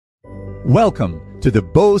Welcome to the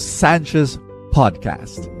Bo Sanchez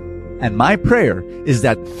podcast. And my prayer is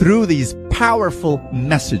that through these powerful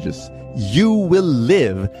messages, you will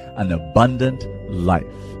live an abundant life.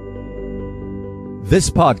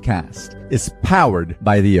 This podcast is powered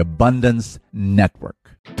by the Abundance Network.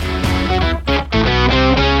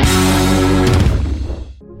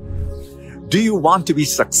 Do you want to be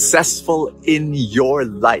successful in your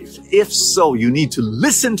life? If so, you need to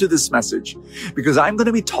listen to this message, because I'm going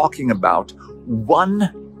to be talking about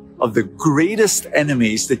one of the greatest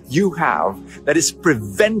enemies that you have that is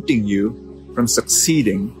preventing you from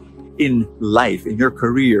succeeding in life, in your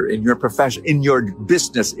career, in your profession, in your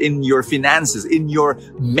business, in your finances, in your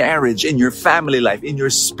marriage, in your family life, in your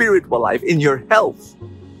spiritual life, in your health.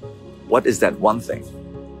 What is that one thing?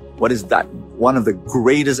 What is that one of the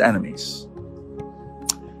greatest enemies?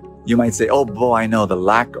 You might say, oh, Bo, I know, the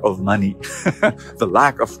lack of money, the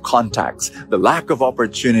lack of contacts, the lack of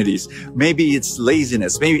opportunities. Maybe it's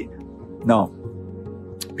laziness. No.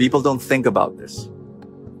 People don't think about this,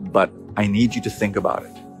 but I need you to think about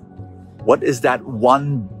it. What is that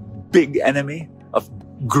one big enemy of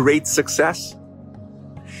great success?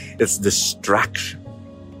 It's distraction.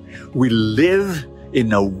 We live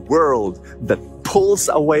in a world that pulls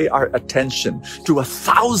away our attention to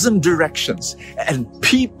 1,000 directions, and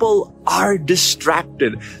people are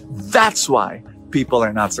distracted. That's why people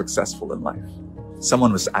are not successful in life.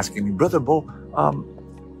 Someone was asking me, Brother Bo, I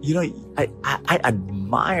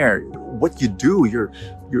admire what you do.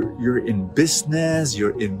 You're in business,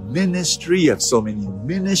 you're in ministry, you have so many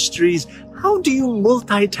ministries. How do you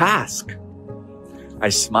multitask? I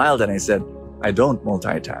smiled and I said, I don't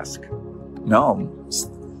multitask. No,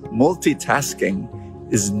 multitasking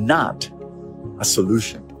is not a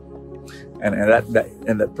solution. And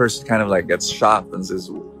that person kind of like gets shocked and says,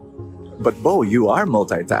 but Bo, you are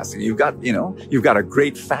multitasking. You've got a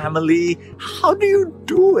great family. How do you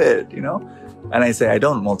do it? And I say, I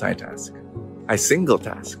don't multitask. I single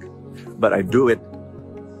task, but I do it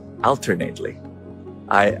alternately.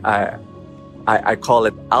 I call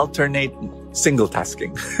it alternate single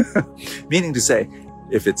tasking, meaning to say,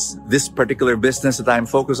 if it's this particular business that I'm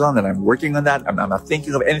focused on, then I'm working on that. I'm not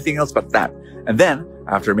thinking of anything else but that. And then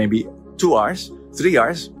after maybe 2 hours, 3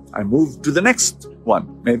 hours, I move to the next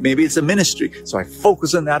one. Maybe it's a ministry. So I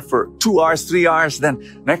focus on that for 2 hours, 3 hours.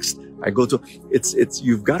 Then next I go to,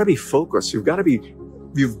 you've got to be focused.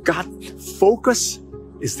 Focus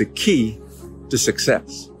is the key to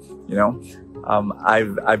success.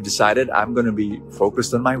 I've decided I'm going to be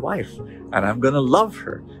focused on my wife, and I'm going to love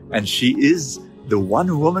her. And she is the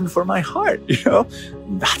one woman for my heart.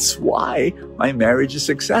 That's why my marriage is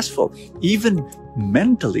successful. Even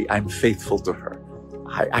mentally, I'm faithful to her.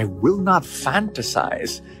 I will not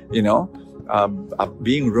fantasize,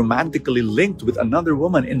 being romantically linked with another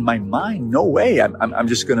woman in my mind. No way. I'm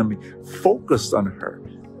just going to be focused on her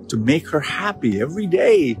to make her happy every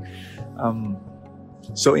day.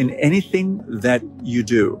 So in anything that you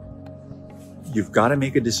do, you've got to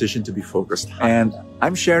make a decision to be focused. And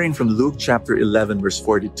I'm sharing from Luke chapter 11, verse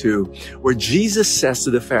 42, where Jesus says to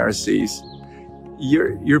the Pharisees,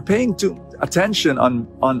 you're paying too attention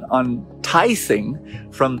on tithing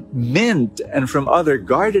from mint and from other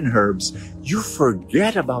garden herbs. You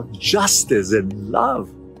forget about justice and love.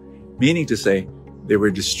 Meaning to say, they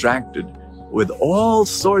were distracted with all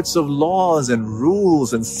sorts of laws and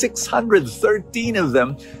rules, and 613 of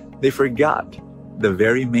them. They forgot the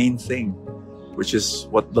very main thing, which is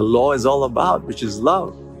what the law is all about, which is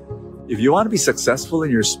love. If you want to be successful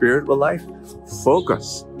in your spiritual life,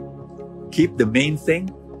 focus. Keep the main thing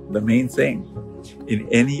in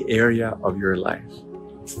any area of your life.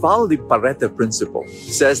 Follow the Pareto principle.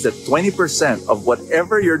 It says that 20% of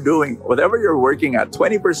whatever you're doing, whatever you're working at,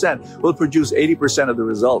 20% will produce 80% of the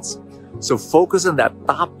results. So focus on that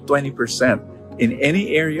top 20% in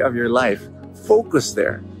any area of your life. Focus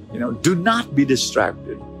there. Do not be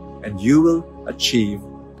distracted, and you will achieve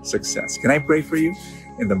success. Can I pray for you?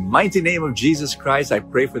 In the mighty name of Jesus Christ, I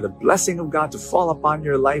pray for the blessing of God to fall upon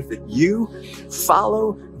your life, that you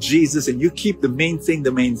follow Jesus and you keep the main thing.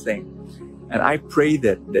 And I pray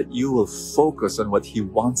that you will focus on what He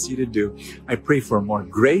wants you to do. I pray for more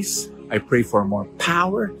grace. I pray for more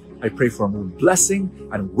power. I pray for more blessing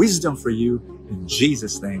and wisdom for you in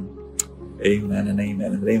Jesus' name. Amen and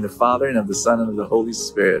amen. In the name of the Father, and of the Son, and of the Holy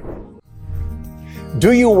Spirit.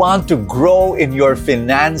 Do you want to grow in your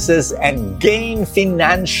finances and gain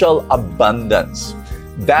financial abundance?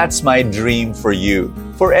 That's my dream for you.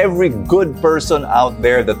 For every good person out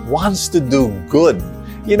there that wants to do good.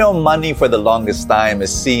 Money for the longest time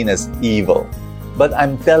is seen as evil. But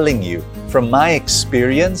I'm telling you, from my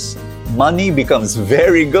experience, money becomes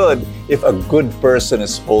very good if a good person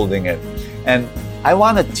is holding it. And I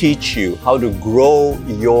want to teach you how to grow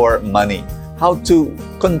your money, how to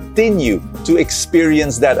continue to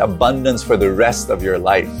experience that abundance for the rest of your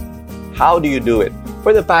life. How do you do it?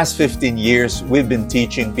 For the past 15 years, we've been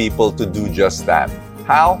teaching people to do just that.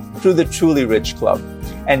 How? Through the Truly Rich Club.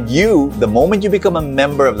 And you, the moment you become a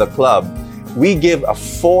member of the club, we give a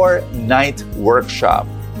 4-night workshop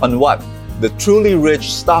on what? The Truly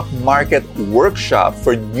Rich Stock Market Workshop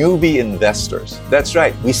for newbie investors. That's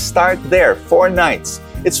right. We start there, 4 nights.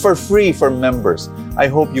 It's for free for members. I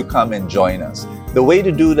hope you come and join us. The way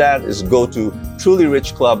to do that is go to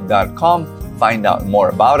trulyrichclub.com, find out more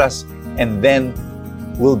about us, and then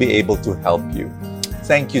we'll be able to help you.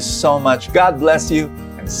 Thank you so much. God bless you,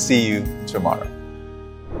 and see you tomorrow.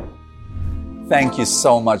 Thank you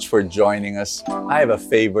so much for joining us. I have a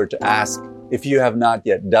favor to ask. If you have not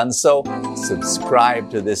yet done so,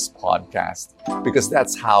 subscribe to this podcast, because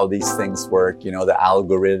that's how these things work, you know, the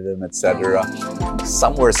algorithm, etc.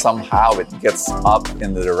 Somewhere, somehow it gets up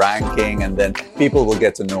in the ranking, and then people will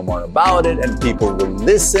get to know more about it, and people will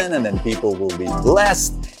listen, and then people will be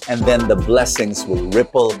blessed, and then the blessings will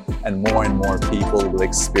ripple, and more people will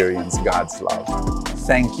experience God's love.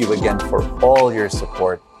 Thank you again for all your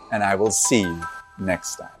support, and I will see you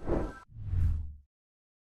next time.